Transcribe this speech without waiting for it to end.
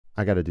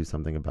I got to do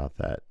something about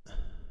that.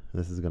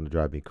 This is going to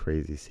drive me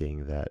crazy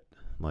seeing that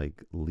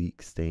like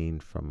leak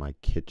stain from my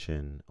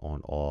kitchen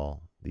on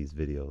all these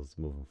videos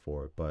moving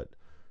forward. But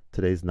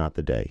today's not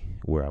the day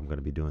where I'm going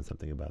to be doing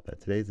something about that.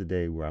 Today's the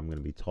day where I'm going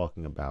to be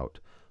talking about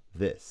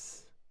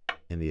this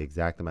in the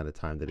exact amount of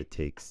time that it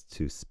takes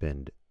to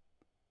spin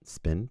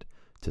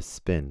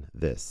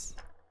this.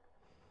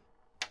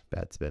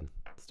 Bad spin.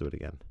 Let's do it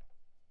again.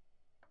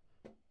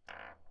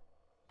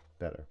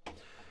 Better.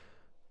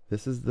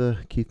 This is the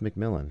Keith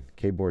McMillen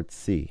Kboard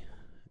C.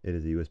 It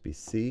is a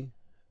USB-C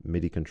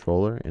MIDI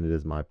controller, and it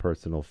is my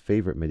personal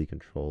favorite MIDI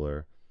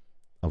controller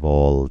of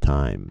all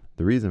time.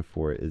 The reason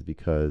for it is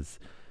because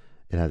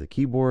it has a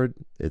keyboard.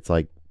 It's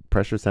like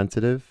pressure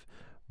sensitive,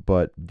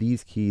 but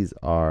these keys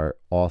are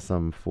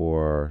awesome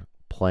for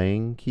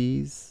playing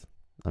keys.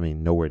 I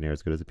mean, nowhere near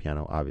as good as a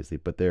piano, obviously,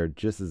 but they're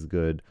just as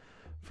good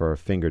for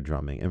finger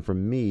drumming. And for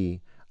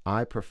me,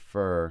 I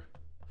prefer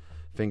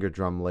finger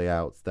drum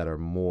layouts that are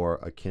more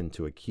akin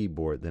to a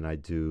keyboard than I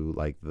do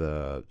like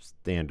the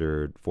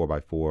standard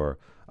 4x4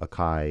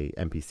 Akai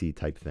MPC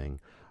type thing.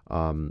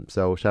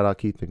 So shout out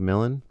Keith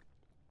McMillen.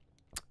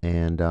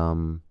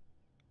 And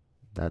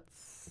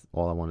that's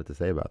all I wanted to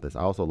say about this.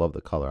 I also love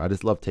the color. I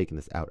just love taking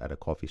this out at a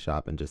coffee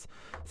shop and just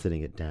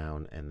sitting it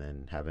down and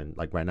then having,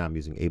 like right now I'm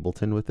using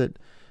Ableton with it,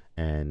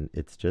 and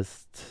it's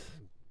just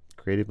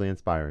creatively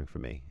inspiring for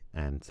me.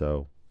 And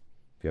so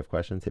if you have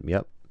questions, hit me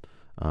up.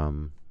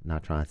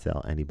 Not trying to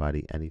sell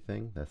anybody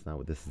anything. That's not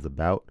what this is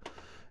about.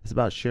 It's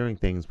about sharing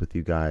things with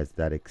you guys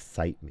that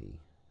excite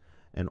me.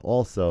 And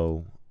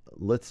also,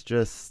 let's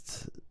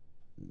just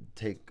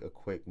take a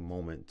quick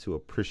moment to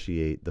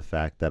appreciate the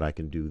fact that I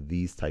can do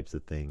these types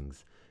of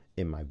things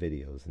in my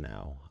videos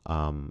now.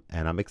 And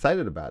I'm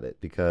excited about it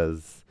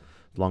because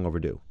it's long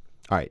overdue.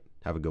 All right,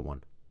 have a good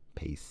one.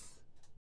 Peace.